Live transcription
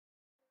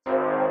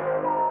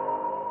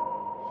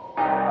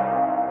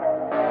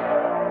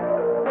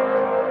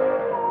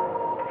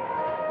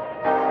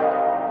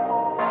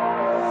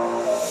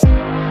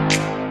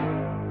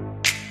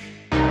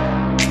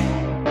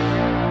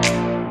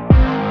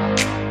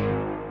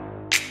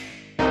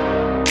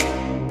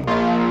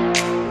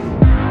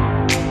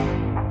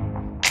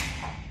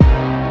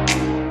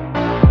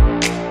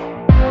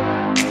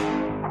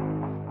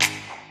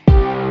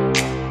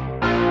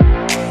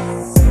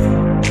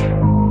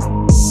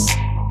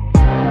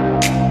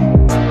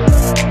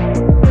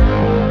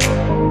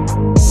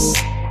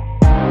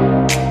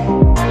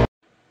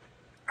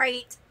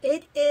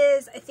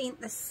think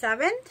the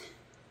 7th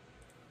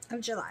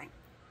of July.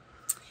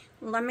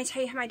 Let me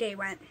tell you how my day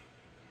went.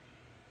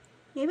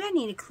 Maybe I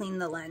need to clean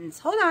the lens.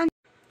 Hold on.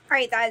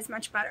 Alright, that is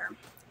much better.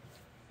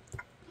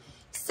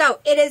 So,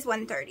 it is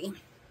 1:30.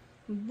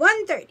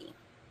 1:30.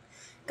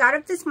 Got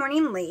up this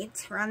morning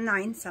late, around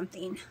 9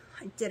 something.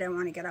 I didn't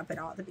want to get up at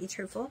all, to be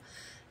truthful.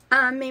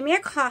 Made me a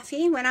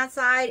coffee, went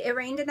outside. It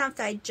rained enough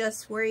that I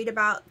just worried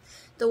about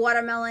the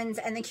watermelons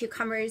and the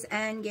cucumbers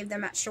and gave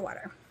them extra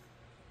water.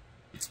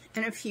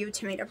 And a few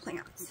tomato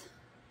plants.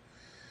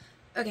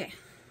 Okay.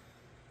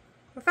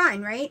 We're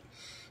fine, right?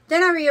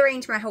 Then I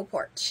rearranged my whole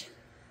porch.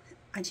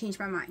 I changed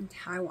my mind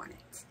how I want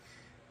it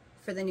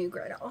for the new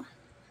griddle.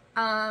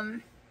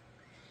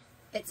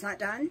 It's not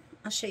done.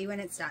 I'll show you when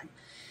it's done.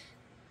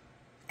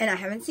 And I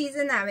haven't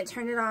seasoned, I haven't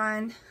turned it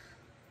on,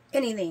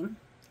 anything.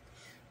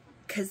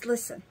 Because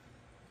listen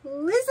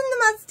to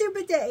my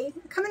stupid day.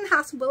 I come in the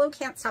house, Willow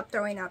can't stop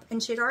throwing up,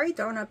 and she'd already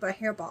thrown up a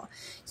hairball.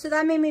 So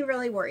that made me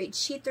really worried.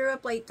 She threw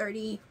up like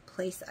 30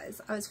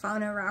 places. I was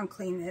following her around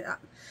cleaning it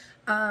up.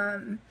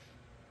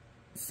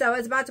 So I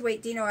was about to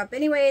wake Dino up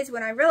anyways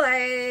when I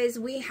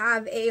realized we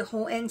have a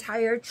whole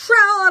entire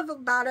trail of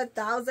about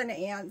 1,000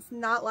 ants,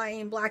 not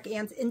lying, black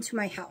ants, into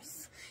my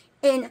house.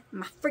 In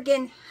my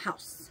friggin'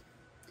 house.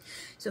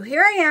 So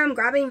here I am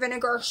grabbing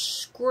vinegar,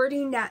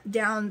 squirting that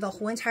down the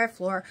whole entire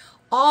floor,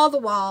 all the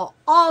wall,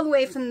 all the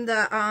way from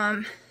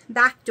the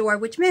back door,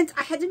 which meant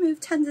I had to move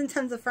tons and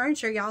tons of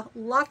furniture, y'all.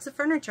 Lots of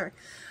furniture.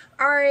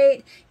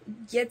 Alright,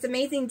 it's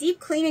amazing deep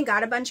cleaning.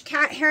 Got a bunch of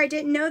cat hair. I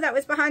didn't know that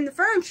was behind the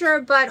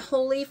furniture, but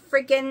holy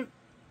friggin'.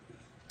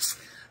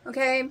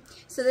 Okay,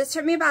 so this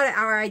took me about an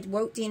hour. I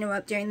woke Dino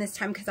up during this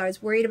time because I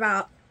was worried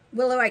about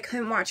Willow. I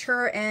couldn't watch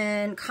her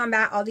and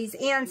combat all these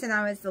ants, and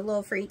I was a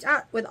little freaked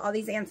out with all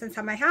these ants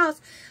inside my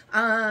house.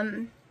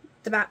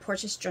 The back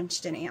porch is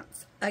drenched in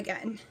ants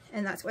again,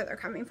 and that's where they're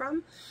coming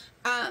from.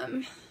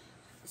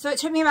 So it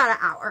took me about an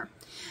hour.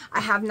 I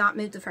have not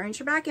moved the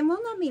furniture back and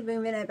will not be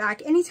moving it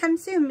back anytime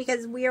soon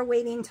because we are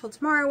waiting until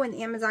tomorrow when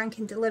Amazon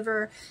can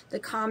deliver the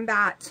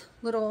combat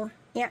little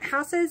ant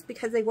houses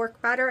because they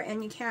work better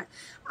and you can't.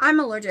 I'm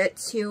allergic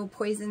to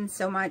poison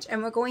so much,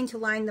 and we're going to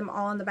line them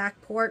all on the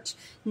back porch,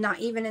 not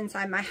even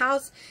inside my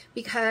house,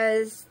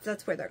 because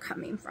that's where they're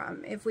coming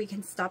from. If we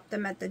can stop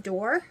them at the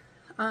door,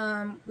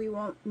 we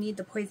won't need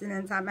the poison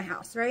inside my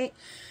house, right?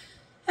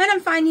 And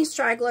I'm finding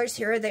stragglers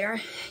here or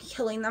there,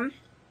 killing them.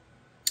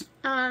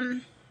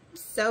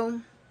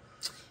 So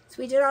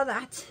we did all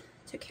that,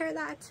 took care of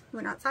that,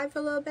 went outside for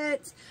a little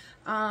bit.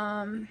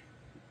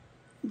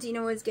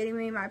 Dino was getting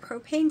me my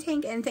propane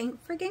tank, and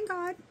thank freaking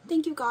God,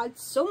 thank you God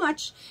so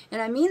much,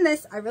 and I mean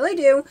this, I really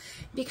do,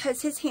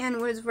 because his hand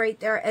was right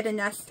there at a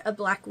nest of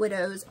black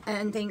widows,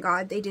 and thank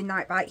God they did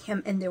not bite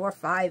him, and there were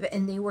 5,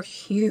 and they were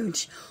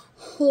huge.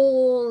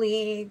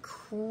 Holy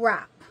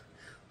crap.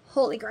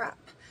 Holy crap.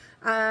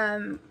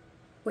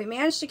 We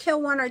managed to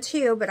kill 1 or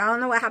 2, but I don't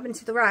know what happened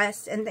to the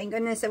rest, and thank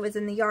goodness it was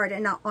in the yard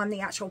and not on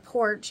the actual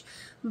porch.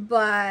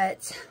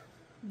 But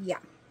yeah,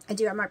 I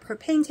do have my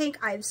propane tank.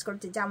 I've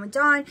scrubbed it down with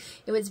Dawn.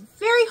 It was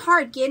very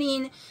hard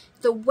getting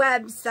the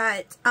webs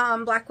that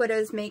black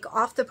widows make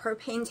off the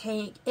propane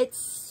tank. It's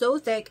so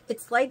thick.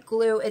 It's like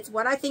glue. It's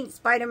what I think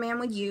Spider-Man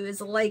would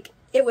use. Like,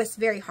 it was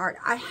very hard.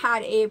 I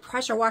had a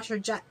pressure washer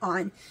jet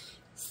on.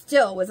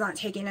 Still was not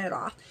taking it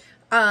off.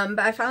 But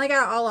I finally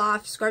got it all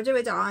off. Scrubbed it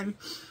with Dawn.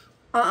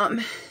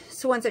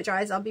 So once it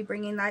dries, I'll be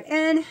bringing that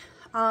in.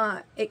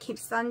 It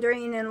keeps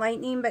thundering and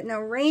lightning, but no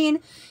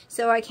rain,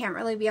 so I can't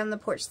really be on the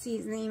porch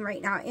seasoning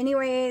right now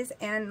anyways.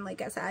 And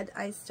like I said,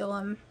 I still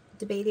am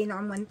debating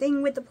on one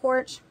thing with the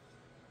porch.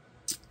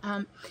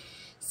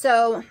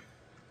 So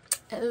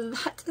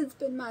that has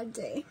been my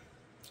day,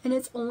 and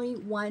it's only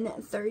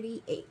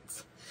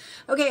 1:38.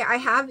 Okay, I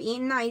have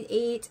eaten. I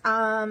ate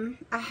a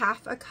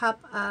half a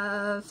cup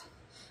of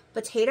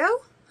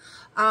potato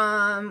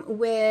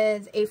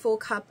with a full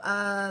cup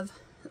of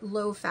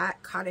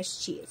low-fat cottage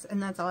cheese,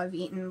 and that's all I've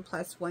eaten,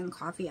 plus 1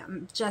 coffee. I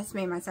just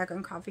made my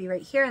 2nd coffee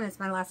right here, and it's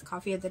my last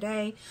coffee of the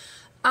day.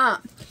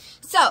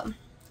 So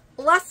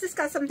let's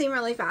discuss something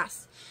really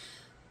fast.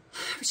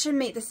 I should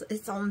make this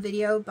its own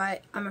video,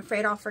 but I'm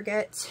afraid I'll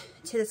forget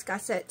to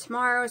discuss it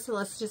tomorrow, so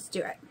let's just do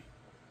it.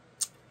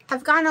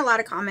 I've gotten a lot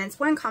of comments.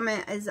 One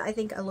comment is, I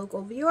think, a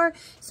local viewer,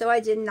 so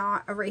I did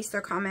not erase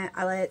their comment.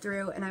 I let it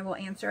through, and I will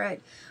answer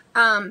it.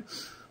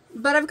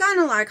 But I've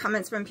gotten a lot of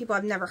comments from people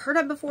I've never heard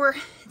of before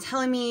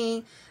telling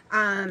me,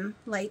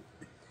 like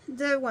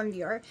the one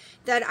viewer,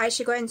 that I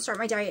should go ahead and start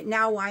my diet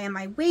now. Why am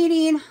I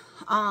waiting?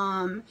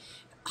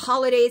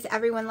 Holidays,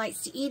 everyone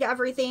likes to eat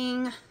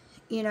everything,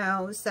 you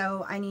know,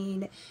 so I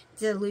need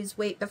to lose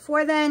weight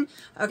before then.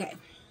 Okay,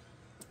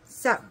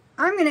 so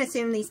I'm going to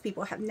assume these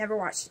people have never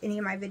watched any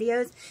of my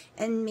videos,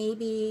 and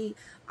maybe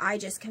I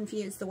just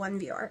confused the one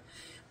viewer.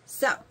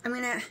 So I'm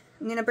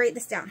gonna break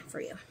this down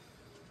for you.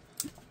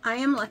 I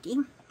am lucky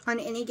on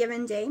any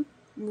given day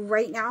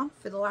right now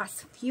for the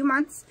last few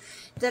months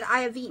that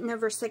I have eaten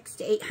over 600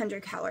 to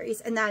 800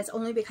 calories, and that is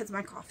only because of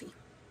my coffee.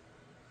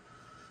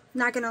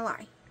 Not gonna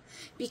lie,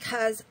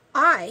 because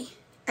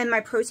my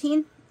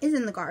protein is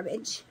in the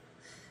garbage.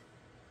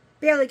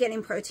 barely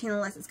getting protein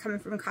unless it's coming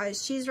from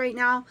cottage cheese right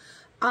now.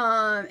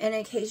 An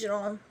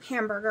occasional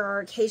hamburger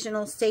or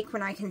occasional steak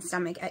when I can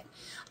stomach it.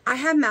 I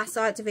have mast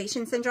cell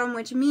activation syndrome,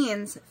 which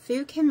means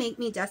food can make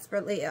me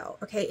desperately ill.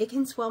 Okay, it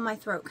can swell my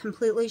throat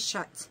completely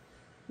shut.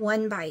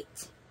 One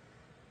bite.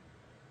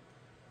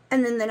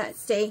 And then the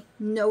next day,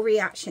 no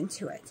reaction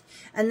to it.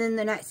 And then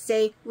the next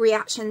day,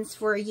 reactions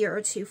for a year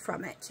or two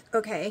from it.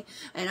 Okay,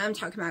 and I'm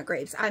talking about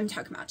grapes. I'm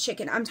talking about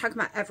chicken. I'm talking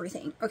about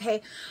everything.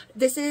 Okay,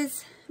 this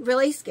is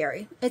really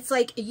scary. It's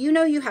like, you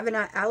know, you have a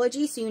nut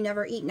allergy, so you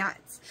never eat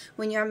nuts.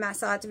 When you have mast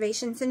cell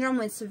activation syndrome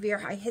with severe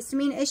high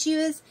histamine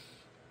issues,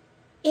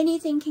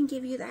 anything can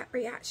give you that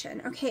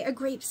reaction. Okay, a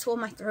grape swelled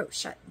my throat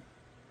shut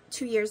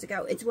 2 years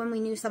ago. It's when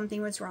we knew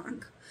something was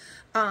wrong.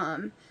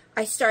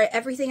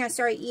 Everything I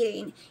started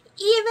eating,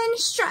 even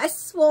stress,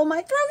 swelled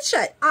my throat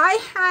shut. I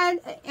had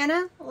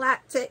an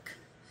anaphylactic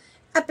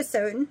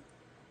episode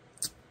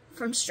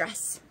from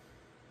stress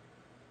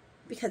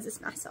because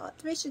it's mast cell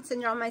activation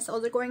syndrome. My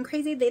cells are going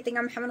crazy. They think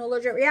I'm having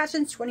allergic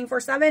reactions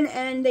 24/7,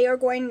 and they are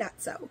going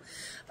nuts. So,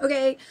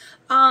 okay,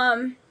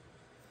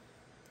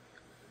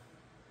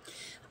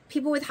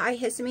 people with high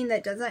histamine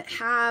that doesn't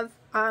have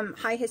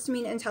high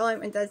histamine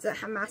intolerant and doesn't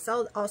have mast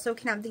cells also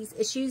can have these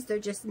issues. They're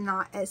just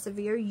not as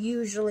severe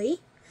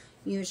usually.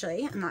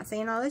 I'm not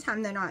saying all the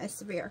time they're not as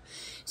severe.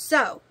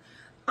 So,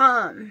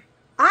 I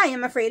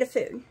am afraid of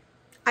food.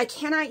 I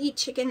cannot eat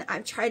chicken.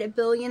 I've tried a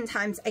billion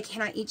times. I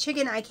cannot eat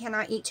chicken. I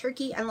cannot eat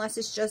turkey unless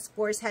it's just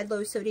boar's head,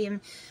 low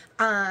sodium,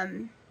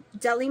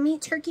 deli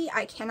meat turkey.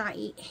 I cannot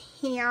eat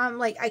ham.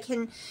 Like, I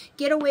can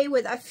get away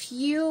with a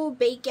few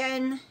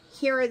bacon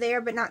here or there,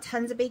 but not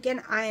tons of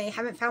bacon. I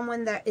haven't found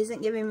one that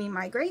isn't giving me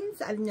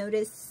migraines. I've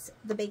noticed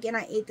the bacon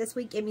I ate this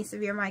week gave me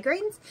severe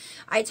migraines.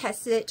 I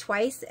tested it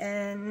twice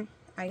and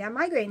I got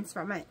migraines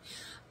from it.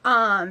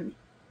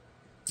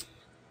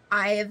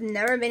 I have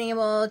never been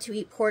able to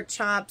eat pork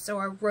chops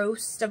or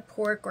roast of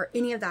pork or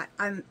any of that.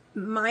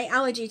 My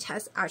allergy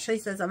test actually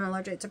says I'm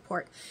allergic to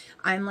pork.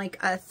 I'm like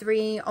a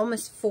 3,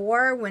 almost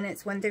 4 when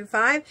it's 1 through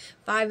 5.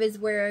 5 is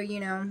where, you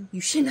know,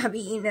 you should not be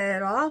eating it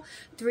at all.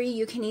 3,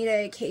 you can eat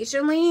it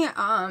occasionally,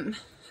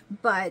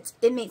 but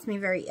it makes me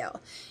very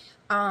ill.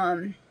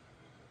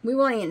 We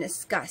won't even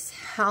discuss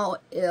how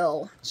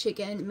ill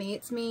chicken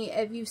makes me.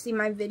 If you see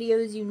my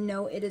videos, you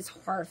know it is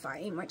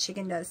horrifying what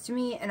chicken does to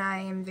me, and I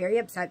am very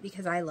upset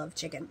because I love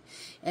chicken.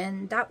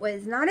 And that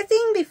was not a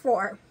thing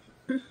before.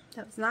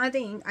 That was not a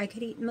thing. I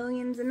could eat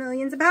millions and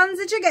millions of pounds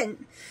of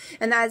chicken.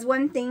 And that is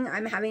one thing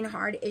I'm having a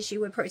hard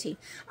issue with protein.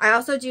 I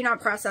also do not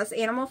process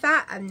animal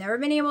fat. I've never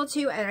been able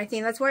to, and I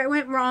think that's where I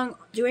went wrong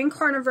doing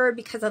carnivore,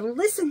 because I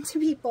listened to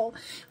people.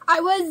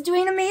 I was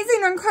doing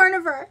amazing on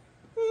carnivore.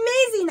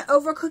 Amazing.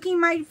 Overcooking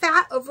my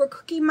fat,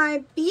 overcooking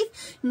my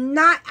beef,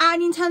 not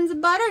adding tons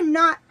of butter,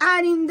 not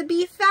adding the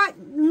beef fat,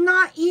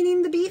 not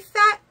eating the beef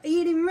fat,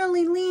 eating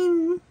really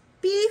lean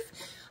beef.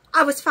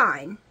 I was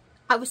fine.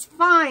 I was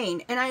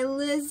fine. And I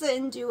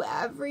listened to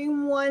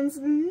everyone's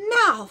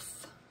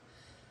mouth.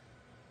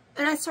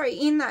 And I started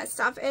eating that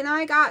stuff, and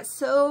I got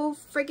so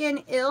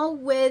freaking ill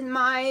with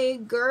my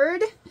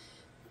GERD.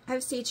 I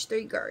have stage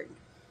 3 GERD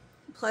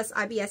plus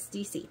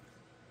IBS-DC.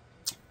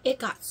 It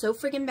got so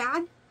freaking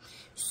bad.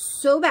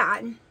 So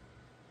bad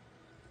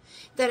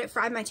that it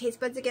fried my taste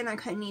buds again. I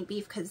couldn't eat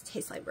beef because it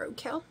tastes like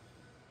roadkill.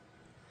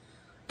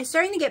 It's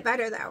starting to get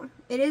better though.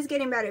 It is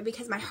getting better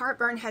because my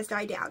heartburn has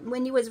died down.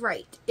 Wendy was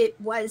right. It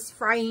was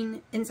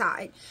frying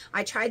inside.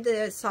 I tried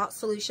the salt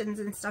solutions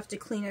and stuff to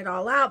clean it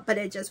all out, but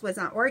it just was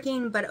not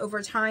working. But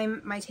over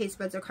time, my taste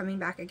buds are coming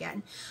back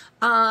again.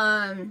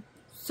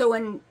 So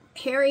when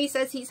Harry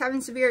says he's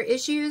having severe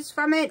issues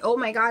from it, oh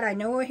my God, I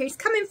know where he's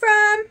coming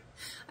from.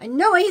 I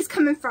know where he's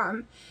coming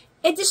from.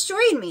 It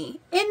destroyed me.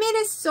 It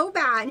made it so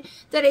bad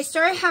that I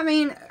started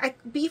having,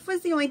 beef was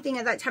the only thing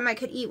at that time I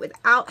could eat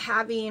without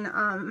having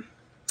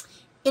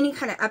any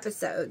kind of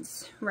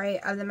episodes, right,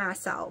 of the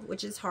mast cell,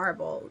 which is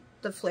horrible,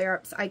 the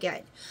flare-ups I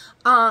get.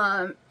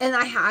 And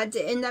I had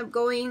to end up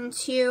going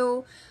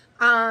to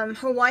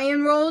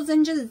Hawaiian rolls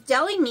and just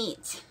deli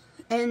meat.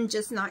 And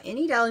just not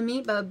any deli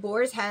meat, but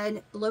boar's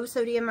head, low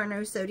sodium or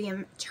no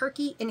sodium,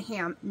 turkey and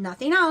ham.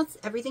 Nothing else.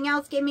 Everything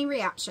else gave me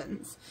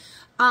reactions.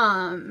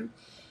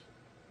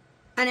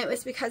 And it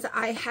was because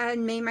I had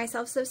made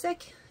myself so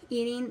sick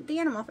eating the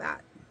animal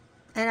fat.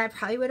 And I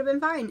probably would have been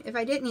fine if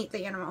I didn't eat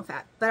the animal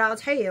fat. But I'll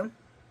tell you,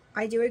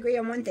 I do agree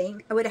on one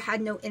thing. I would have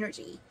had no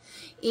energy.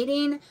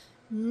 Eating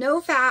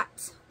no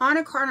fat on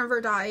a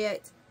carnivore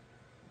diet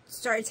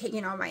started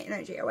taking all my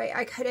energy away.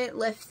 I couldn't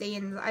lift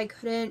things. I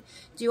couldn't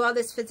do all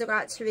this physical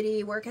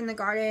activity, work in the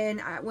garden.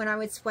 When I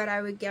would sweat,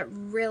 I would get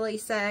really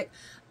sick.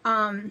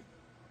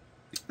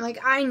 Like,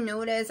 I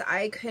noticed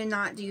I could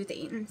not do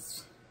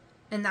things.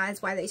 And that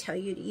is why they tell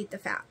you to eat the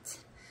fat.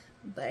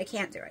 But I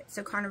can't do it.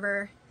 So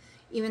carnivore,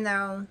 even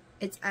though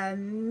it's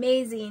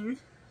amazing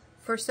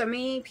for so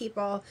many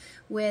people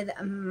with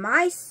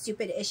my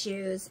stupid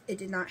issues, it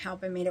did not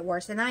help and made it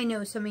worse. And I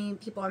know so many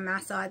people with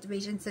mast cell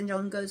activation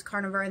syndrome goes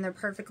carnivore and they're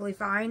perfectly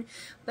fine.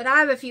 But I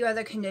have a few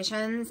other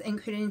conditions,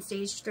 including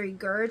stage 3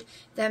 GERD,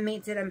 that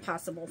makes it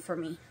impossible for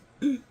me.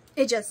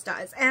 It just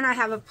does. And I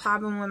have a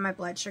problem with my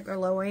blood sugar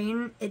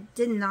lowering. It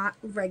did not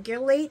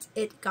regulate.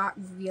 It got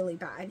really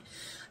bad.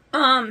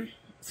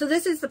 So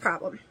this is the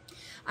problem.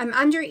 I'm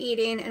under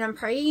eating, and I'm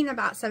probably eating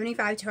about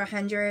 75 to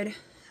 100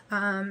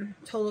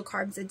 total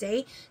carbs a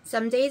day.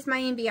 Some days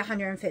might be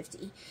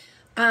 150.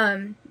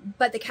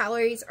 But the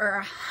calories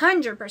are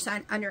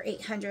 100% under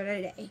 800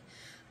 a day.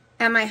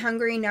 Am I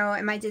hungry? No.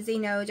 Am I dizzy?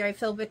 No. Do I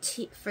feel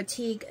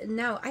fatigue?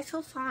 No. I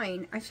feel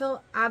fine. I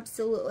feel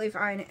absolutely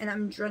fine, and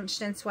I'm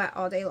drenched in sweat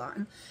all day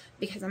long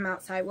because I'm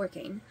outside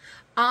working.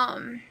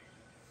 But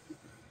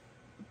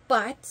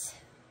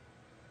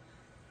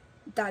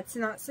that's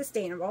not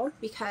sustainable,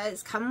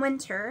 because come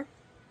winter,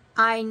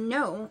 I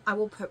know I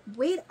will put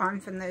weight on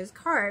from those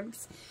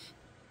carbs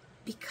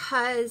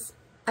because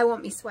I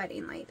won't be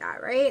sweating like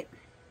that, right?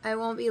 I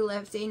won't be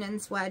lifting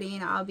and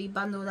sweating. I'll be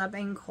bundled up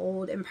and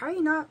cold and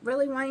probably not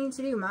really wanting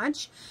to do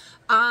much.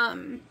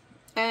 And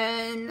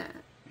then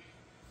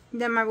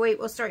my weight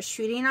will start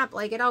shooting up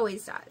like it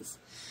always does.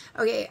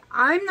 Okay,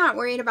 I'm not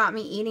worried about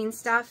me eating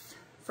stuff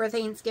for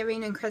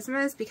Thanksgiving and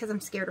Christmas because I'm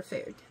scared of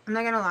food. I'm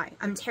not gonna lie.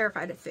 I'm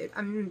terrified of food.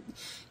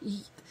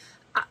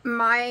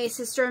 My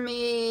sister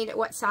made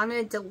what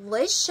sounded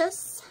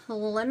delicious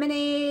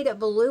lemonade,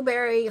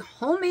 blueberry,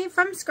 homemade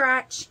from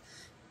scratch,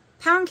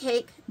 pound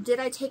cake. Did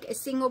I take a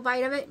single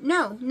bite of it?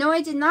 No. No,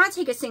 I did not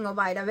take a single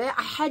bite of it.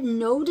 I had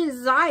no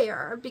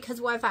desire,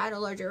 because what if I had an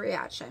allergic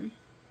reaction?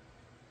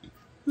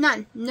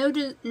 None. No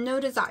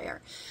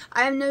desire.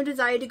 I have no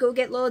desire to go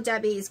get Little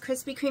Debbie's,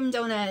 Krispy Kreme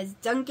donuts,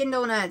 Dunkin'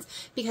 Donuts,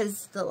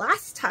 because the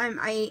last time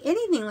I ate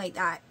anything like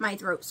that, my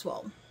throat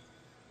swelled.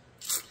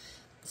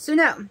 So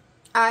no,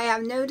 I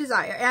have no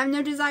desire. I have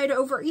no desire to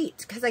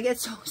overeat because I get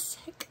so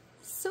sick.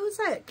 So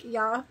sick,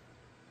 y'all.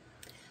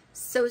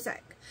 So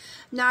sick.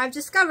 Now I've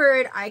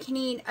discovered I can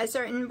eat a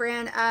certain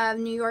brand of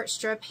New York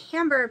strip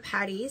hamburger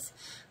patties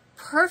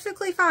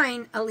perfectly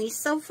fine, at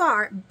least so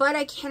far, but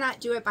I cannot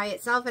do it by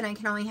itself, and I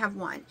can only have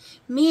one,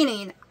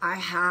 meaning I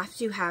have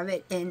to have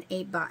it in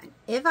a bun.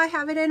 If I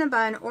have it in a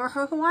bun or a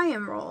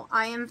Hawaiian roll,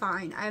 I am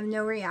fine. I have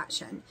no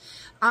reaction,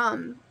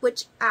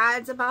 which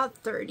adds about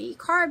 30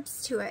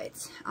 carbs to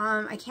it.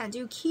 I can't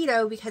do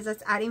keto because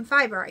that's adding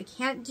fiber. I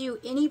can't do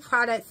any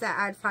products that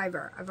add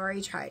fiber. I've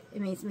already tried.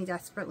 It makes me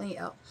desperately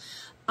ill.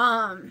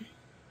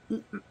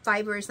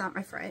 Fiber is not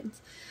my friend.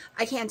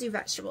 I can't do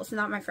vegetables,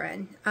 not my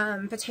friend.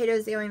 Potato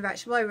is the only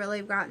vegetable I really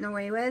have gotten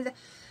away with,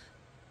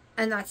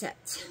 and that's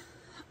it.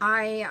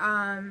 I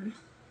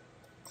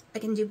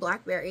can do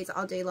blackberries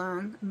all day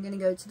long. I'm gonna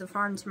go to the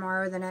farm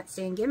tomorrow, the next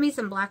day, and give me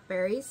some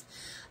blackberries,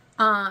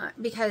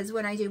 because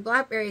when I do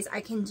blackberries,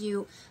 I can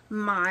do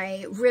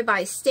my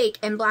ribeye steak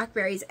and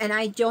blackberries, and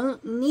I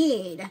don't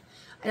need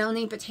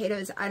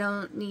potatoes, I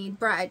don't need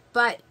bread,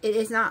 but it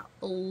is not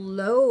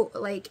low,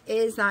 like, it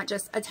is not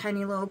just a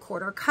tiny little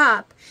quarter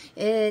cup.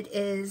 It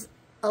is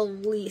at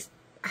least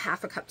a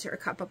half a cup to a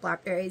cup of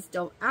blackberries.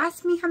 Don't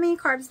ask me how many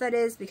carbs that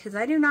is, because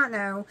I do not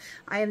know.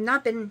 I have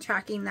not been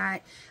tracking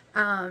that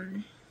at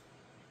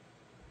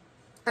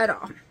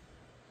all.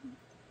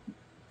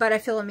 But I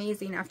feel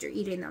amazing after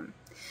eating them.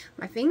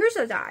 My fingers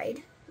have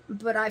died,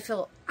 but I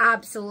feel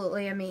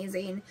absolutely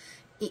amazing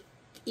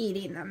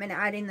eating them and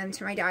adding them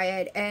to my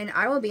diet. And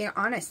I will be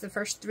honest, the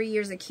first 3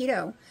 years of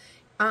keto,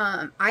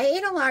 I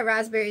ate a lot of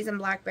raspberries and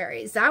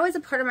blackberries. That was a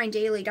part of my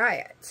daily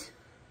diet,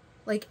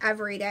 like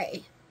every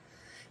day.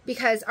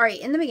 Because, all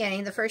right, in the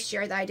beginning, the first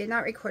year that I did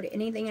not record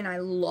anything and I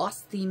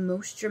lost the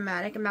most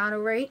dramatic amount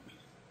of weight,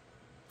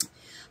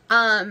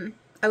 I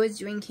was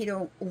doing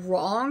keto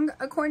wrong,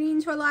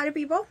 according to a lot of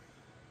people,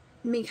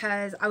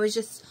 because I was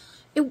just,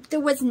 there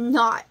was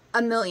not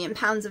a million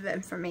pounds of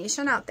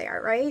information out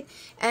there, right?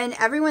 And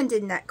everyone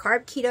did net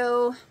carb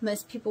keto.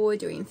 Most people were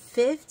doing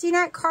 50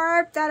 net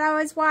carb that I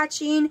was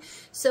watching.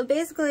 So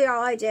basically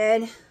all I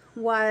did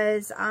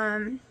was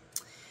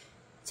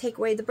take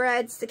away the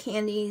breads, the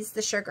candies,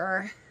 the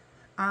sugar.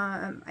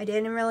 I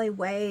didn't really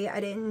weigh. I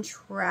didn't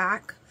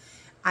track.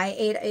 I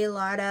ate a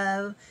lot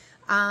of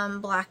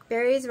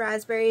blackberries,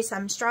 raspberries,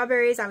 some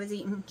strawberries. I was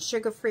eating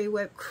sugar-free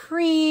whipped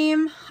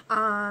cream.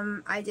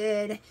 I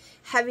did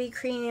heavy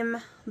cream,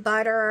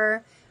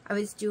 butter. I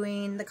was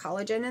doing the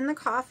collagen in the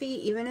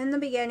coffee, even in the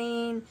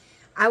beginning.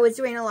 I was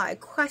doing a lot of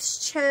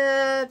Quest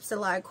chips, a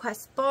lot of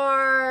Quest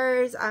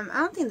bars. I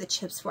don't think the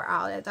chips were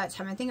out at that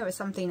time. I think it was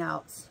something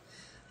else.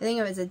 I think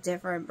it was a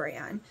different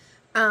brand.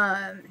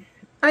 I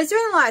was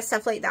doing a lot of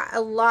stuff like that. A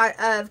lot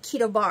of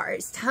keto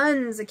bars,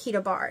 tons of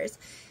keto bars.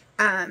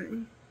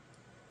 And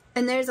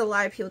there's a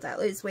lot of people that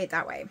lose weight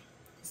that way.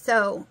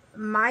 So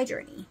my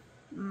journey,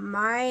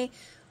 my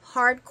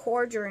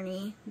hardcore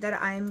journey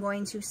that I'm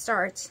going to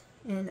start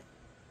in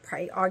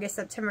probably August,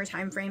 September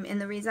timeframe.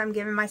 And the reason I'm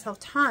giving myself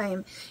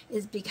time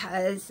is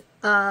because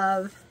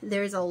of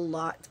there's a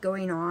lot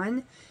going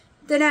on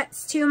the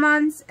next 2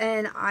 months,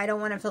 and I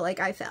don't want to feel like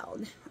I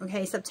failed.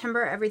 Okay,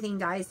 September, everything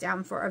dies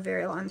down for a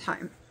very long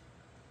time.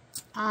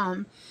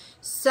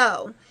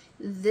 So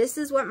this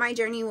is what my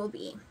journey will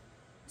be.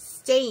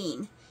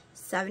 Staying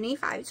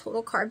 75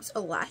 total carbs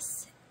or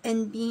less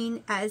and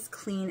being as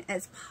clean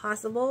as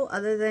possible,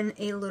 other than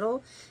a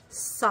little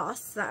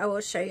sauce that I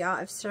will show y'all.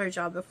 I've showed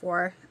y'all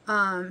before.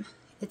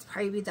 It's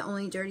probably the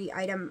only dirty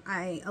item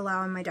I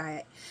allow in my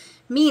diet.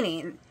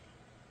 Meaning,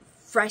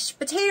 fresh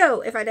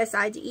potato, if I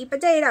decide to eat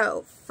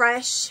potato.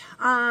 Fresh,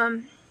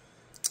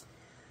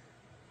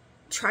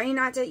 trying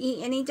not to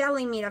eat any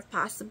deli meat if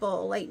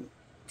possible. Like,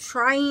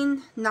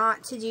 trying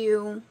not to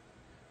do...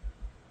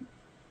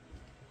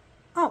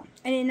 Oh,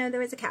 I didn't know there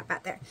was a cat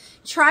back there.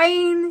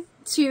 Trying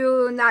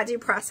to not do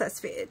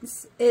processed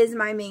foods is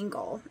my main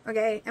goal,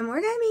 okay? And we're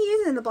going to be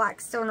using the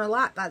Blackstone a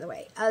lot, by the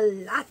way. A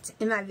lot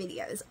in my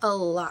videos. A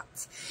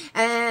lot.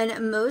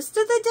 And most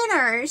of the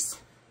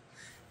dinners,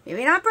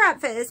 maybe not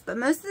breakfast, but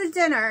most of the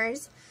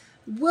dinners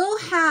will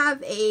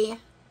have a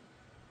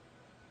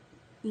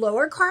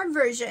lower carb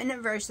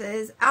version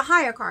versus a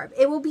higher carb.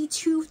 It will be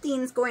two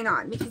things going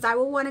on, because I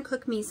will want to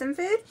cook me some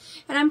food,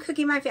 and I'm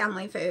cooking my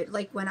family food.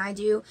 Like when I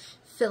do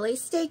Philly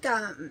steak,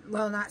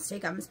 well, not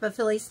steakums, but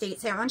Philly steak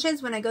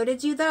sandwiches, when I go to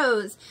do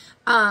those,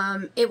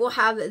 it will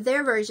have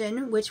their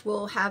version, which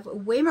will have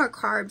way more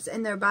carbs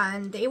in their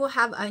bun. They will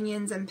have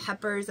onions and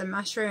peppers and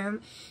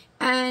mushroom,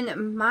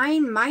 and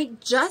mine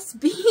might just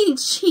be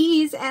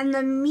cheese and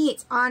the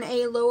meat on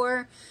a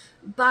lower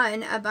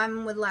bun, a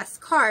bun with less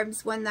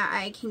carbs, one that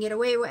I can get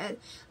away with,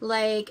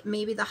 like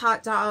maybe the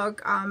hot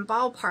dog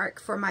ballpark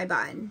for my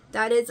bun.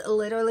 That is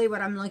literally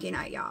what I'm looking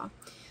at, y'all.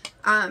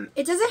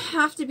 It doesn't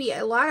have to be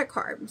a lot of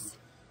carbs,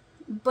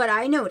 but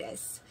I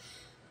notice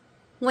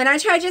when I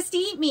try just to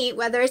eat meat,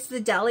 whether it's the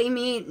deli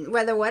meat,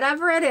 whether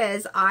whatever it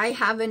is, I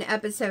have an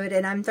episode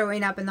and I'm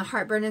throwing up and the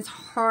heartburn is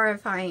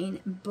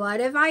horrifying.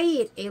 But if I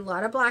eat a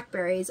lot of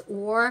blackberries,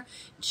 or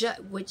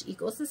which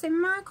equals the same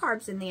amount of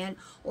carbs in the end,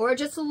 or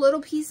just a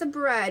little piece of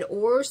bread,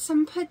 or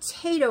some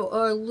potato,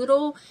 or a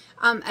little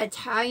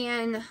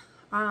Italian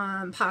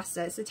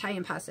pasta. It's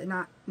Italian pasta,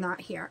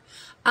 not here.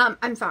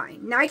 I'm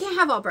fine. Now I can't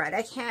have all bread.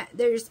 I can't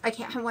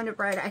have Wonder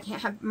Bread. I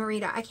can't have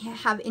Marita. I can't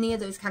have any of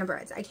those kind of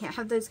breads. I can't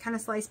have those kind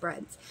of sliced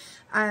breads.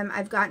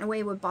 I've gotten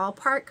away with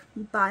ballpark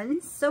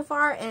buns so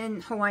far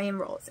and Hawaiian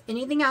rolls.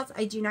 Anything else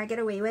I do not get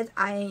away with.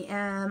 I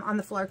am on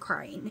the floor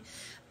crying.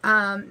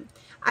 I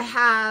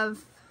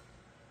have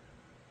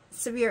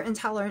severe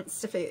intolerance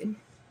to food.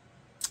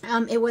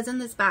 It wasn't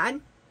this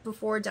bad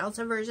before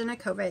Delta version of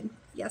COVID.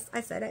 Yes,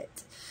 I said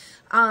it.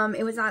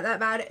 It was not that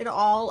bad at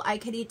all. I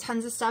could eat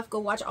tons of stuff. Go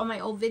watch all my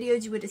old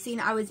videos. You would have seen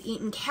I was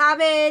eating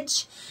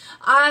cabbage.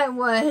 I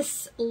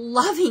was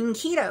loving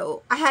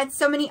keto. I had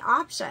so many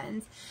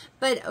options.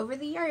 But over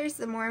the years,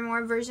 the more and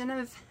more version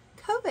of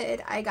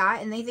COVID I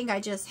got, and they think I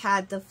just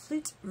had the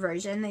flute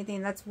version. They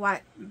think that's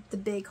what the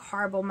big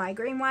horrible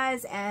migraine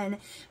was, and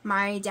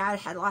my dad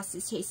had lost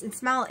his taste and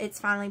smell. It's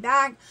finally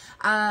back.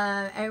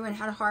 Everyone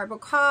had a horrible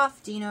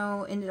cough.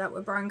 Dino ended up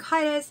with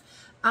bronchitis.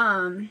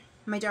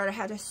 My daughter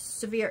had a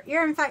severe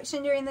ear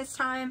infection during this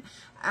time,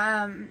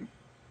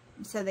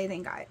 so they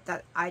think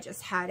that I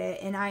just had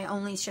it, and I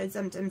only showed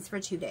symptoms for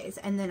 2 days,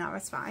 and then I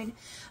was fine.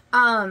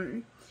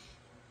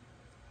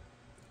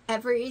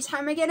 Every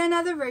time I get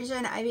another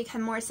version, I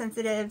become more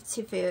sensitive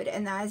to food,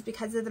 and that is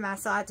because of the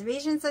mast cell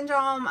activation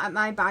syndrome.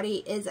 My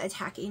body is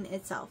attacking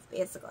itself,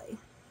 basically.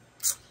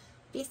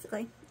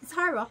 Basically. It's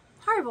horrible.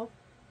 Horrible.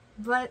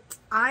 But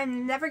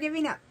I'm never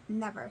giving up.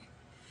 Never.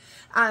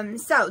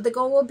 So the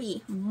goal will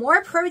be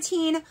more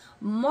protein,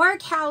 more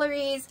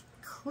calories,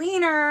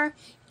 cleaner,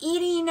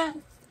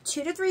 eating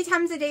 2 to 3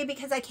 times a day,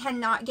 because I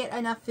cannot get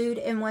enough food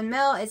in one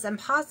meal. It's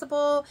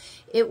impossible.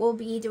 It will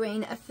be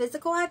doing a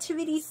physical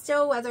activity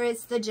still, whether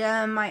it's the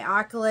gym, my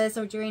Oculus,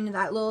 or doing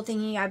that little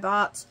thingy I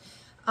bought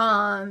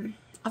off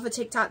of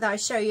TikTok that I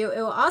show you. It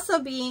will also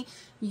be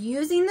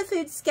using the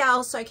food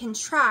scale so I can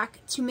track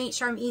to make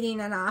sure I'm eating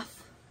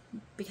enough,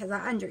 because I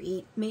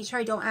undereat. Make sure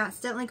I don't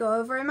accidentally go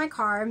over in my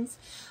carbs.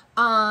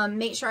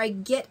 Make sure I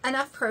get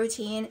enough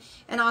protein,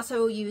 and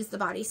also use the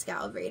body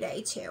scale every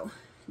day too.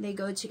 They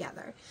go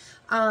together.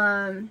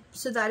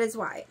 So that is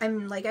why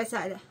like I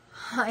said,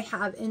 I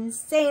have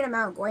insane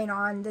amount going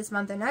on this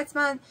month and next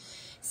month.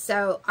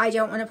 So I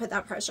don't want to put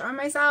that pressure on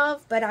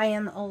myself, but I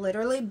am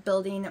literally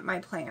building my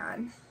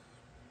plan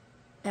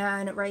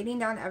and writing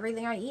down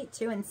everything I eat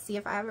too, and see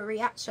if I have a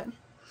reaction.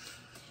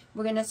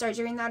 We're going to start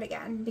doing that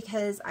again,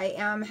 because I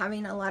am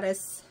having a lot of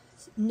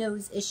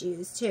nose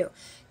issues too.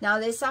 Now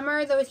this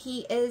summer, the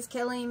heat is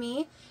killing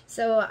me,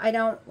 so I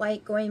don't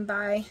like going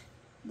by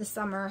the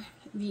summer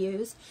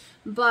views.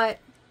 But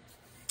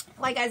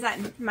like I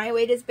said, my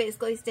weight is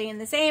basically staying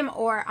the same,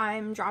 or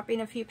I'm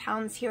dropping a few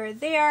pounds here or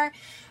there.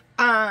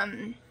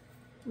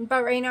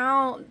 But right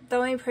now, the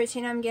only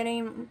protein I'm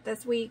getting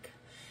this week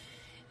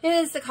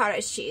is the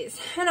cottage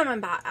cheese, and I'm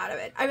about out of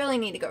it. I really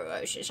need to go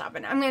grocery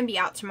shopping. I'm going to be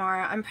out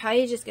tomorrow. I'm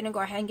probably just going to go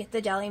ahead and get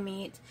the deli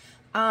meat,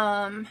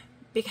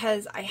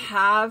 because I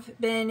have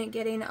been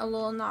getting a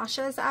little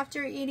nauseous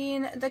after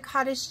eating the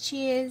cottage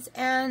cheese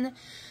and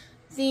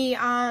the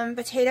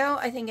potato.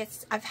 I think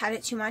I've had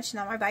it too much.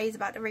 Now my body's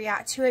about to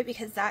react to it,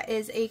 because that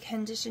is a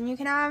condition you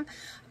can have.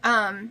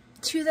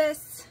 To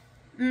this,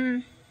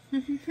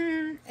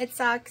 It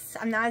sucks.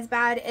 I'm not as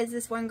bad as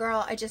this one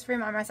girl. I just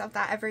remind myself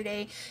that every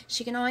day.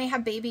 She can only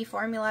have baby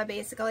formula,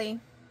 basically.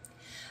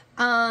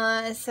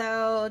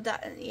 So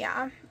that,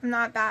 yeah, I'm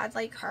not bad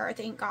like her,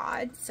 thank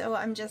God. So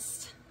I'm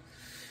just,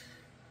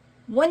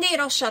 one day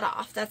it'll shut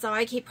off. That's all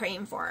I keep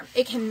praying for.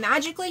 It can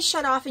magically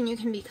shut off and you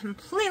can be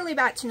completely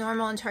back to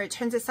normal until it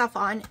turns itself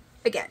on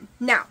again.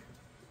 Now,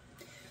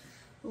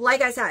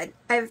 like I said,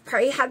 I've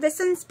probably had this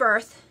since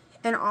birth,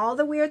 and all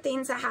the weird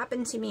things that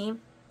happened to me,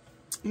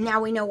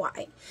 now we know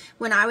why.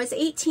 When I was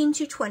 18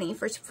 to 20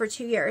 for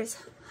 2 years,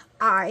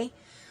 I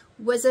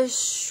was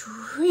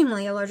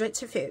extremely allergic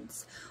to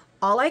foods.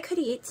 All I could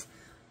eat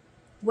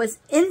was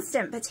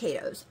instant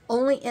potatoes.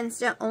 Only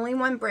instant, only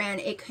one brand.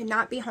 It could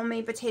not be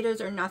homemade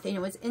potatoes or nothing.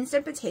 It was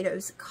instant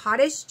potatoes,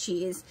 cottage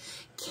cheese,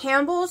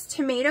 Campbell's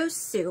tomato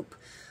soup,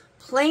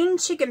 plain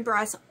chicken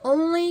breast,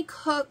 only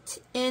cooked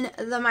in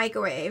the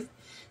microwave.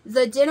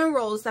 The dinner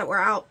rolls that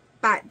were out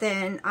back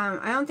then,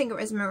 I don't think it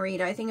was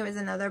Merita, I think it was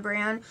another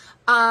brand,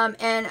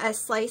 and a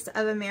slice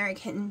of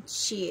American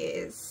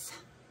cheese.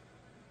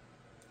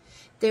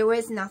 There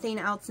was nothing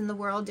else in the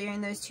world during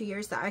those 2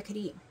 years that I could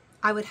eat.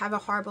 I would have a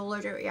horrible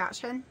allergic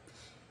reaction.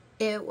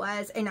 It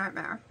was a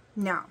nightmare.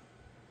 Now,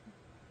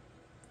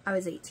 I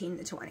was 18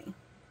 to 20.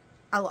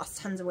 I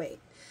lost tons of weight.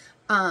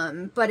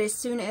 But as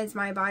soon as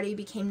my body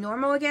became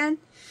normal again,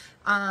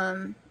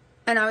 and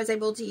I was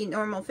able to eat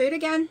normal food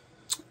again,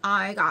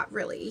 I got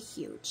really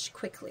huge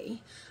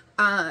quickly,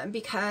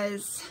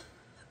 because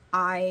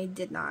I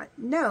did not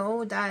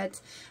know that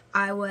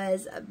I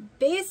was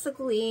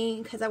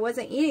basically, because I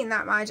wasn't eating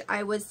that much,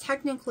 I was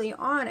technically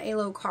on a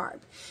low carb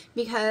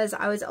because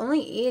I was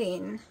only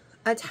eating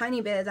a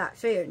tiny bit of that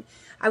food.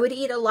 I would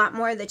eat a lot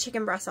more of the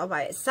chicken breast all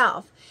by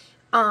itself,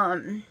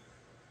 and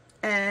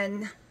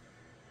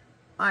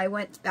I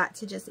went back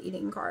to just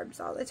eating carbs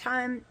all the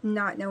time,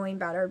 not knowing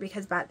better,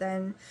 because back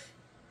then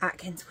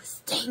Atkins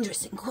was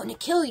dangerous and going to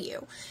kill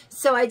you.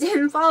 So I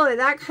didn't follow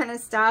that kind of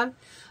stuff.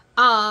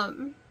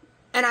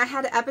 And I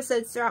had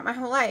episodes throughout my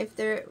whole life.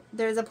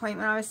 There's a point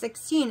when I was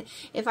 16,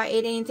 if I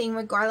ate anything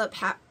with garlic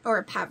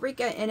or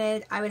paprika in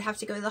it, I would have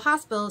to go to the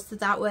hospital. So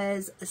that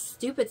was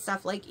stupid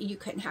stuff, like you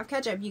couldn't have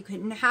ketchup, you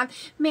couldn't have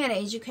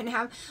mayonnaise, you couldn't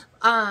have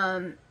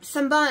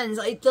some buns.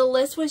 Like, the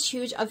list was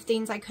huge of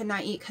things I could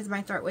not eat because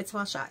my throat would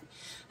swell shut.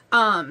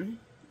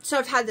 So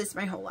I've had this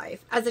my whole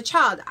life. As a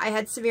child, I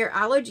had severe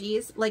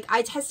allergies. Like,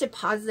 I tested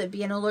positive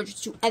being allergic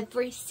to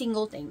every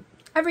single thing.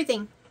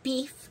 Everything.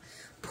 Beef,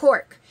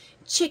 pork,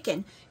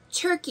 chicken,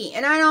 turkey.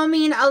 And I don't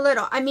mean a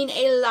little. I mean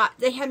a lot.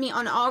 They had me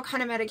on all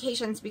kind of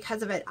medications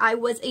because of it. I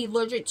was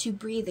allergic to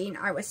breathing,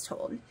 I was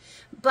told.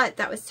 But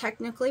that was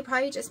technically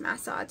probably just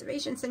mast cell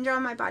activation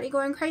syndrome, my body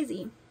going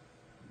crazy.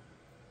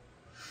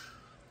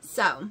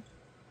 So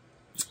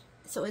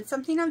it's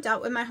something I've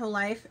dealt with my whole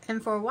life.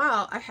 And for a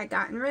while, I had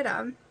gotten rid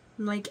of.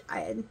 Like, I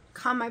had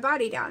calmed my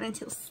body down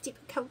until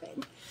stupid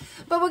COVID.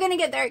 But we're going to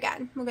get there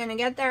again. We're going to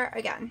get there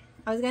again.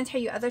 I was going to tell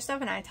you other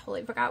stuff and I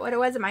totally forgot what it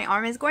was. And my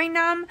arm is going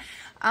numb.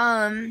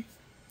 Oh,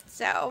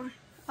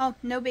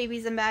 no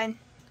babies in bed.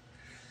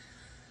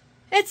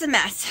 It's a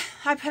mess.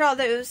 I put all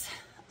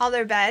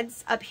their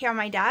beds up here on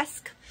my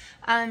desk.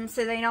 So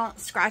they don't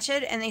scratch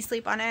it and they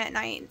sleep on it at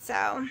night.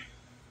 So,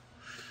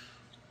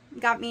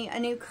 got me a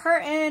new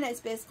curtain.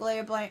 It's basically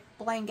a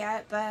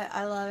blanket, but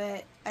I love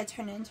it. I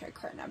turn it into a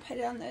curtain. I put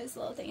it on those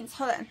little things.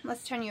 Hold on.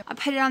 Let's turn you. I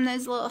put it on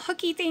those little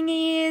hooky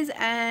thingies,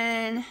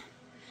 and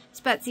it's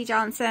Betsy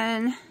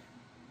Johnson.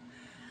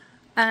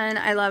 And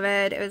I love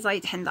it. It was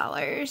like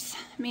 $10.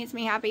 It makes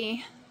me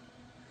happy.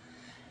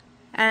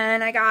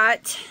 And I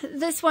got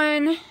this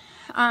one.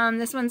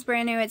 This one's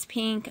brand new. It's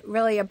pink.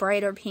 Really a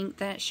brighter pink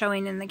than it's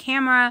showing in the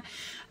camera.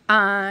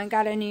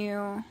 Got a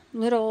new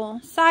little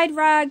side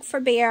rug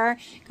for Bear.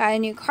 Got a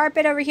new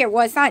carpet over here.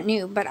 Well, it's not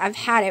new, but I've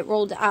had it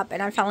rolled up,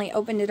 and I finally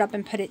opened it up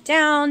and put it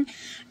down.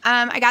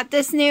 I got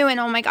this new, and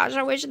oh my gosh,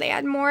 I wish they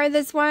had more of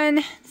this one.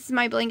 This is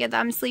my blanket that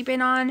I'm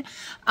sleeping on,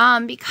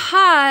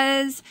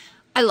 because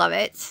I love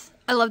it.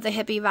 I love the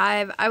hippie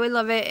vibe. I would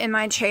love it in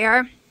my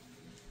chair,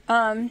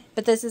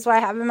 but this is what I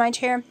have in my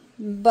chair,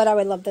 but I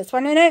would love this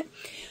one in it.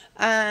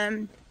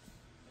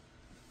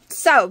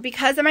 So,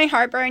 because of my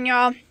heartburn,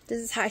 y'all, this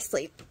is how I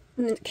sleep.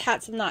 The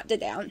cats have knocked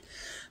it down.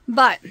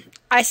 But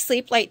I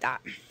sleep like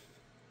that.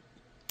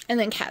 And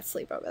then cats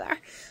sleep over there.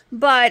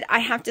 But I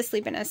have to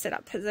sleep in a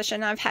sit-up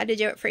position. I've had to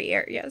do it for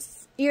years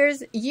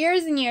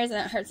and years,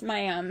 and it hurts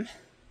my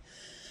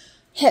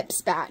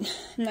hips bad.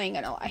 I'm not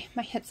even gonna lie.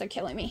 My hips are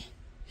killing me.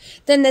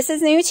 Then this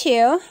is new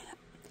too.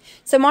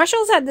 So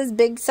Marshall's had this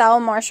big sale,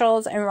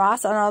 Marshalls and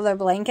Ross, on all their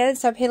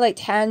blankets. So I paid like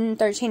 $10,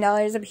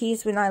 $13 a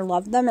piece when I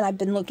loved them. And I've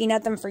been looking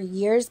at them for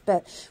years,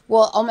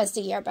 well, almost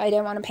a year, but I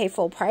didn't want to pay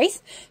full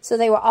price. So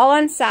they were all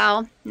on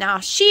sale. Now,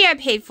 I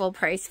paid full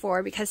price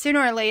for, because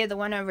sooner or later, the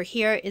one over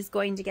here is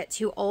going to get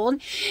too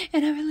old.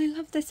 And I really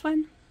love this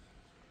one.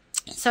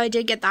 So I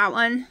did get that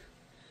one.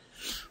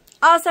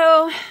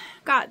 Also,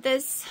 got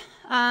this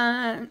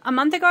a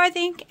month ago, I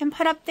think, and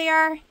put up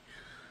there.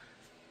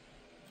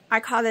 I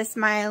call this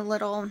my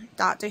little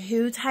Doctor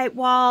Who type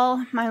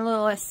wall, my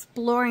little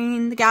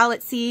exploring the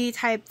galaxy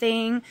type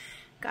thing.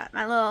 Got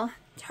my little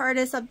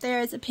TARDIS up there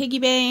as a piggy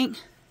bank.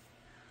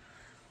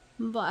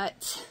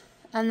 But,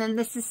 and then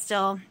this is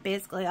still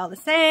basically all the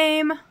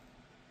same.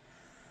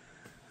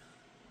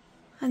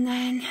 And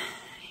then,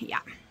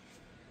 yeah.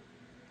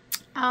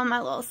 All my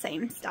little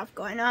same stuff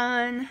going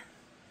on.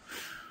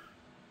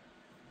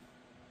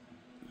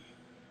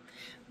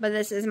 But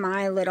this is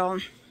my little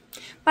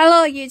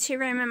YouTube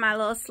room and my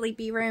little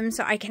sleepy room,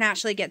 so I can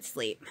actually get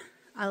sleep.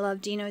 I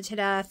love Dino to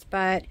death,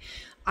 but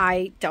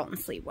I don't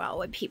sleep well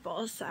with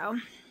people, so.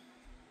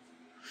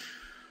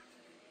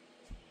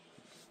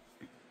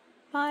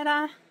 But,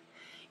 yeah.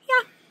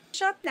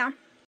 Shut up now.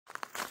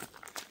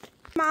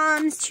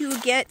 Moms to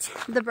get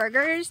the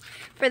burgers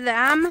for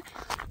them.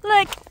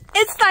 Look,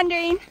 it's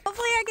thundering.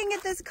 Hopefully I can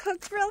get this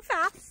cooked real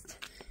fast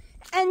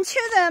and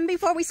to them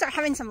before we start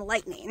having some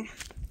lightning.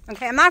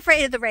 Okay, I'm not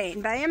afraid of the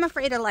rain, but I am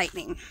afraid of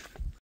lightning.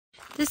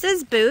 This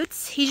is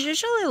Boots. He's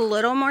usually a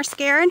little more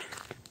scared.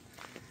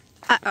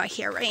 Uh-oh, I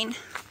hear rain.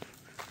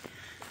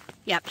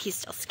 Yep, he's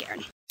still scared.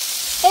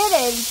 It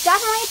is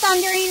definitely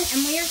thundering,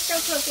 and we are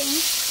still cooking.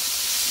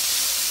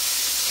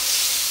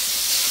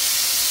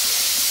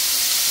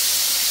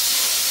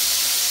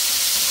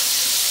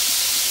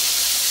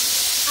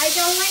 I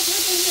don't like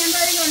cooking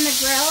hamburgers on the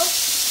grill.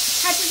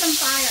 It catches on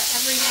fire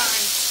every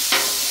time.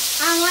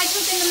 I don't like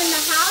cooking them in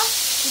the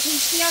house. You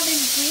can see all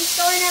this grease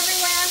going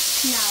everywhere.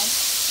 No.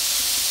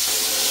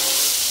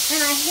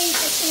 And I hate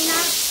the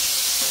cleanup.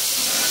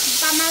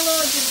 Got my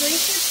little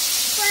degreaser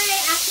spray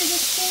after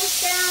this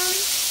cools down.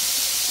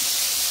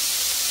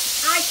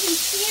 I can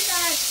see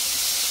that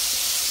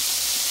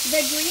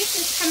the grease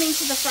is coming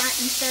to the front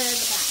instead of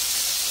the back.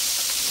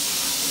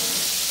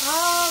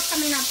 All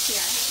coming up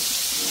here.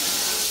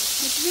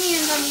 Which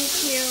means I need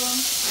to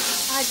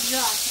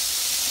adjust.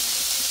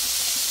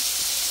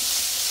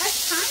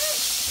 That's kind of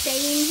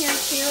staying here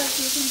too, as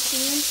you can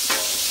see.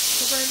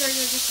 The burgers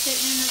are just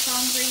sitting in its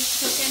own grease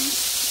cooking.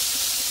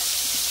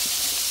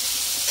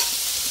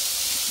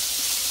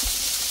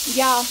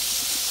 Yeah,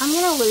 I'm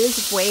gonna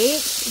lose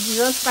weight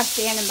just by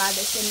standing by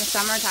this in the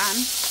summertime.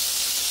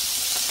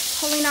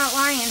 Totally not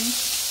lying.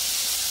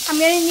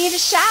 I'm gonna need a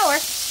shower.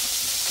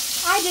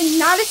 I did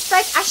not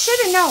expect, I should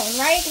have known,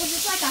 right? Because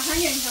it's like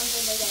 100 and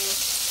something today.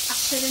 I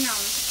should have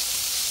known.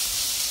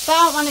 But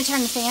I don't want to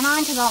turn the fan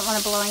on because I don't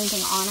want to blow anything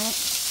on it.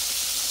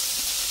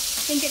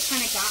 I think it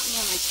kind of got me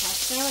on my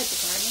chest though at the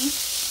gardening.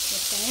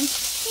 Just saying.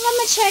 Let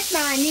me check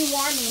my new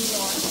warming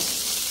door.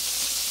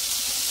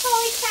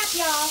 Holy crap,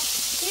 y'all.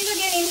 These are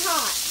getting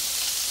hot.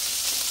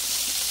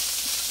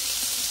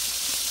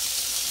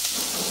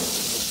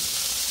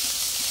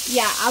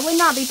 Yeah, I would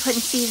not be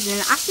putting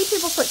seasoning. I see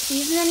people put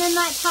seasoning in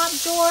that top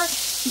drawer,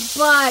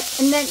 but,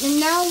 and then,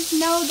 no,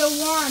 the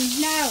one,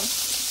 no.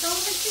 Don't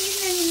put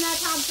seasoning in that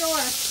top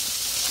drawer.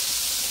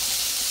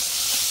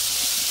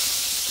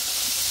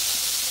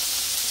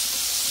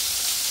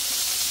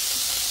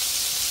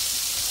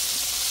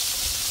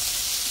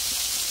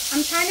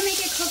 I'm trying to make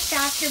it cook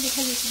faster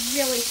because it's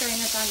really starting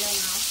to thunder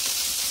now.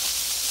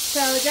 So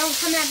don't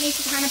come at me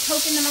for kind of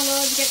poking them a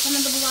little to get some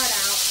of the blood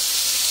out.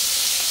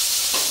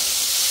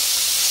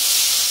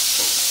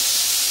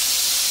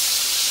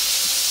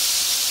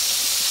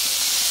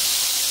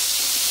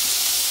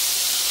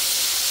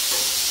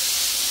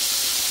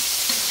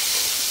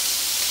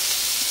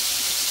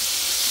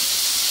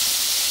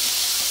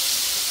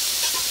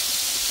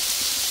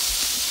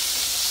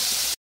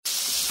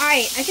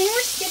 Alright, I think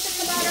we're skipping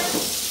the butter.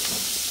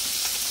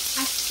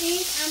 I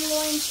think I'm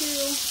going to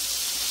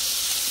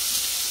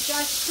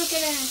just cook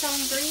it in its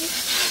own grease.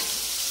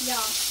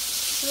 Yeah,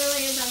 it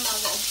really is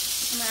unlevel.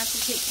 I'm going to have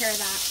to take care of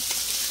that.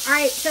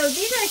 Alright, so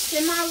these are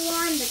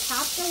semi-warm. The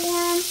tops are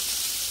warm.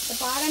 The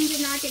bottom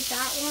did not get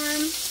that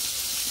warm.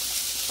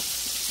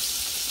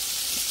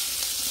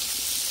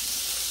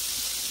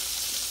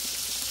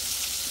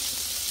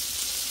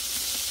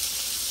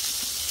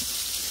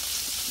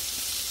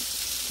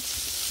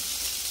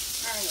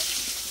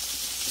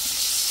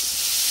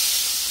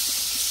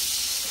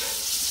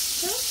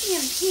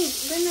 Pink,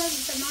 even though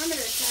the thermometer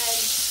said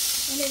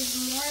it is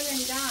more than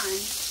done.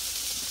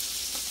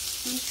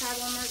 Let me try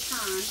one more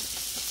time.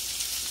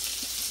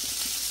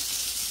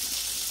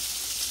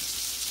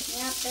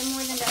 Yep, they're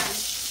more than done.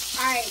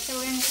 Alright, so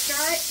we're going to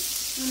start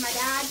with my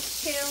dad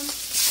too,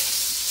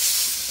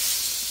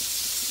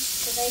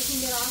 so they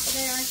can get off of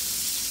there.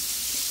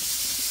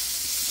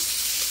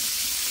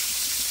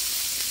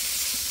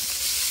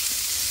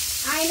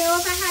 I know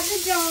if I had the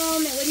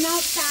dome, it would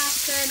melt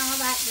faster and all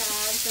that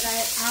jazz, but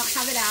I don't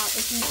have it out.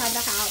 It's inside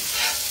the house.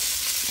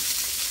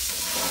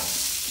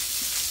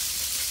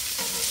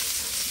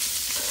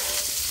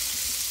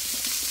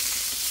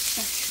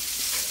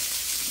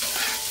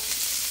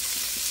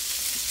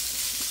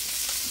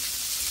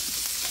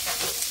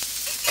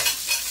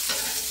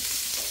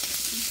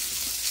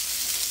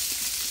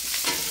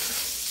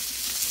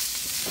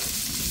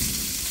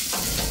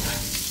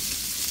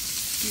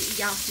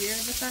 Y'all hear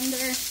the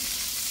thunder?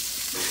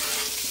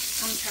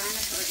 I'm trying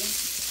to hurry.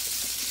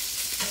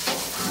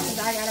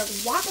 I gotta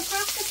walk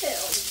across the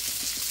field.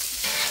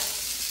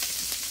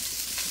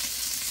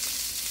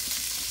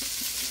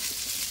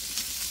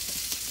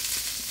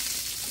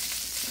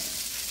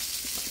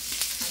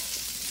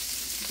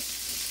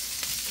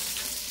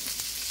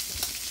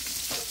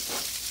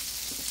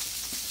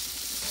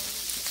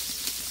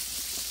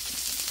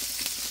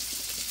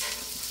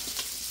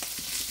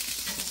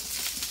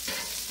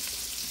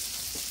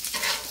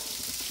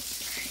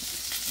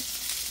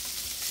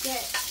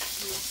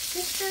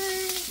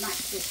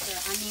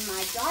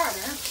 My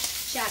daughter,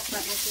 she had to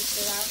let my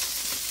sister out,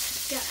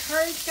 get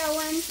hers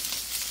going.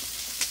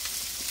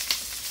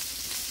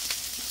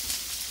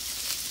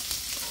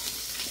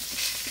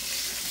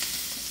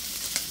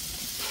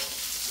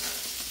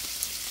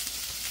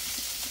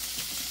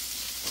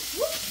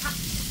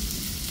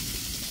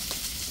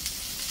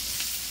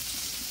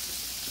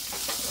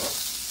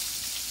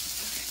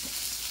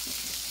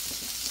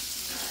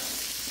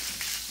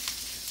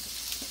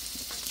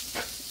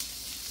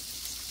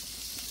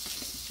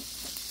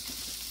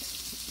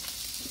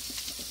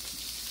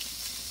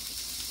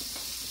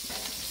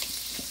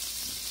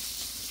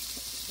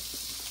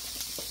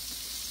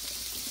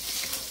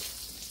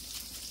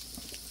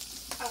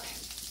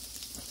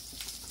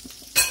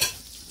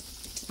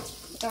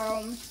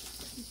 So,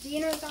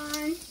 Dino's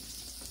on.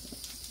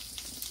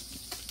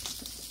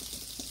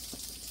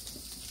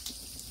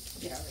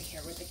 Get over here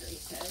where the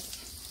grease is.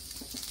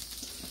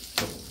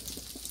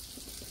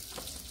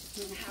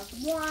 I'm going to have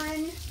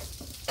one.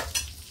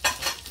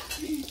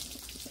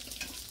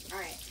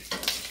 Alright.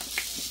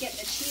 Get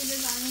the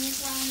cheeses on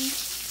these ones.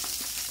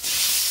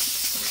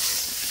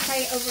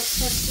 Probably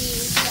overcook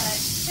these, but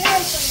it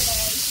is what it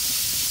is.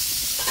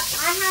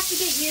 I have to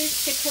get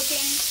used to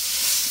cooking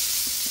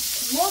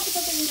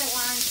multiple things at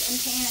once and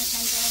paying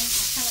attention. I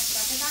kind of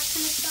suck at that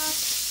kind of stuff.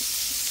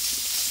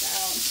 So,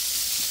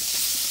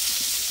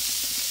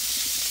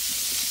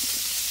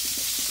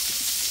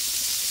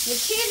 the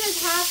cheese is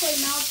halfway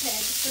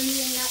melted from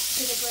being next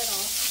to the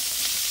griddle.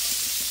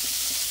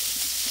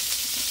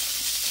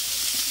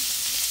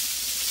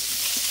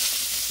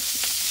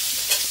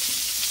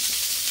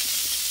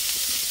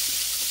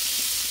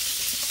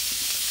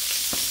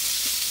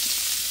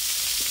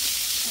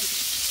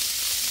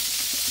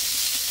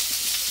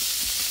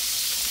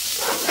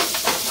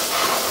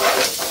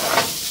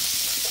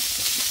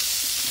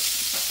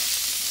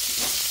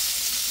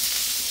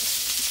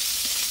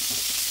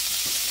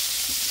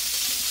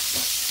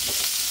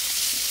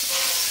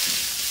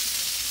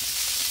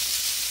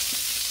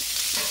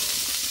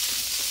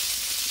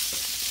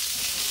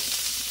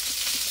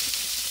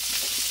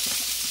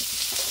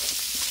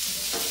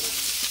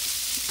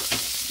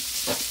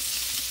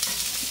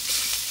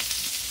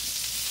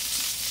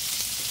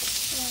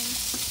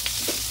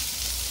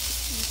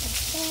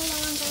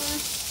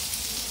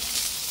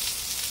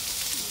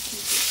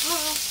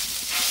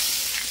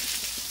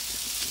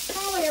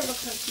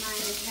 Overcooked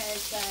mine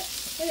because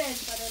it is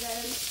what it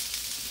is.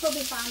 He'll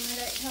be fine with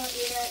it. He'll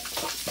eat it.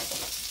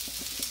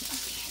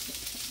 Okay.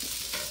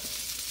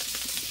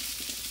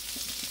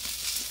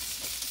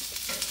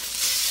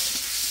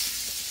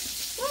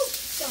 Woo,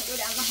 don't go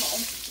down the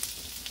hole.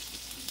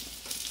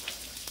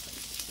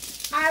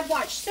 I've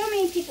watched so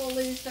many people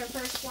lose their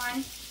first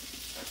one.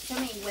 So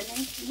many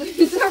women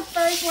lose their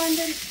first one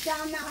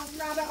down that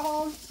rabbit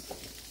hole.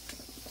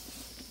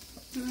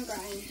 I'm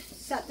going to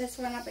set this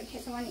one up in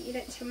case I want to eat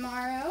it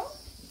tomorrow.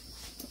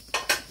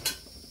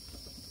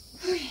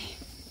 Okay.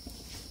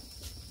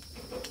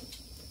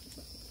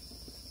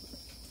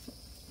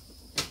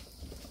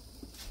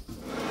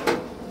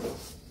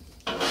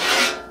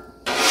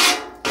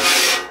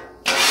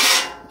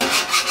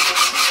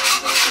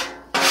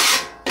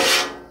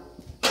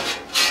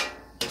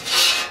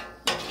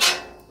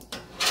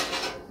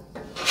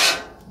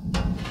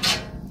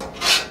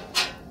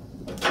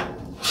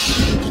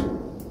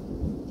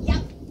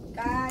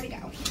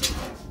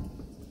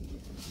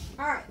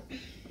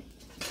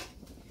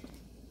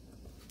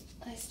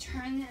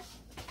 Turn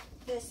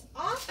this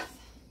off.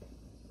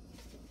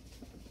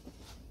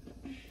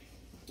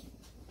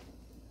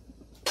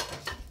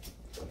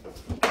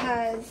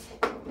 Because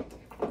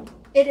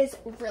it is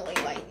really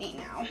lightning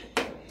now.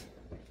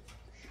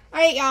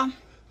 Alright, y'all.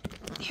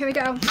 Here we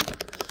go.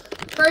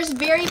 First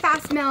very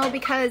fast meal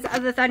because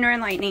of the thunder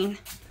and lightning.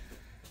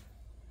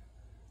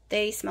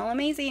 They smell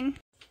amazing.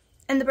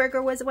 And the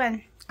burger was a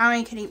win. I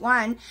only could eat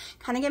one.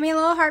 Kind of gave me a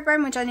little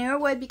heartburn, which I knew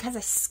it would because I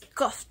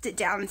scuffed it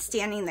down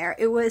standing there.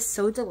 It was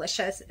so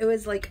delicious. It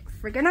was like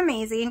friggin'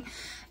 amazing.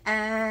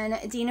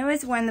 And Dino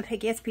is one of the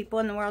pickiest people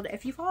in the world.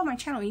 If you follow my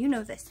channel, you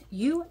know this.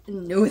 You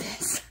know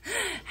this.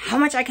 How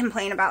much I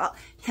complain about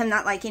him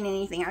not liking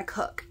anything I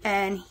cook.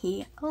 And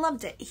he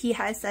loved it. He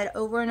has said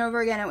over and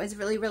over again, it was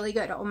really, really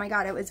good. Oh my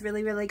God, it was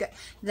really, really good.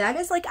 That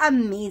is like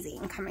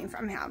amazing coming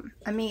from him.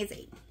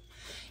 Amazing.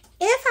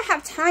 If I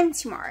have time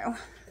tomorrow,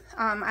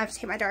 I have to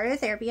take my daughter to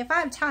therapy. If I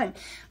have time,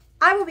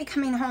 I will be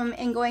coming home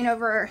and going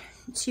over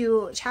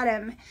to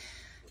Chatham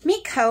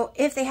Meat Co.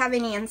 if they have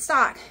any in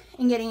stock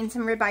and getting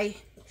some ribeye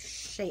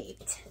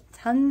shaved.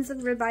 Tons of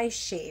ribeye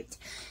shaved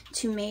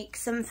to make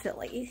some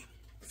Philly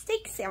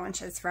steak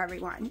sandwiches for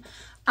everyone.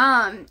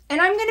 And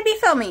I'm going to be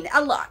filming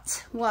a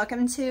lot.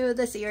 Welcome to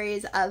the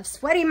series of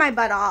sweating my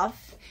butt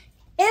off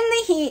in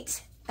the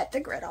heat at the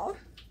griddle.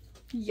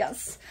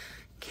 Yes.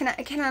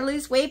 Can I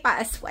lose weight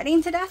by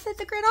sweating to death at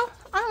the griddle?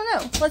 I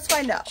don't know. Let's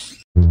find out.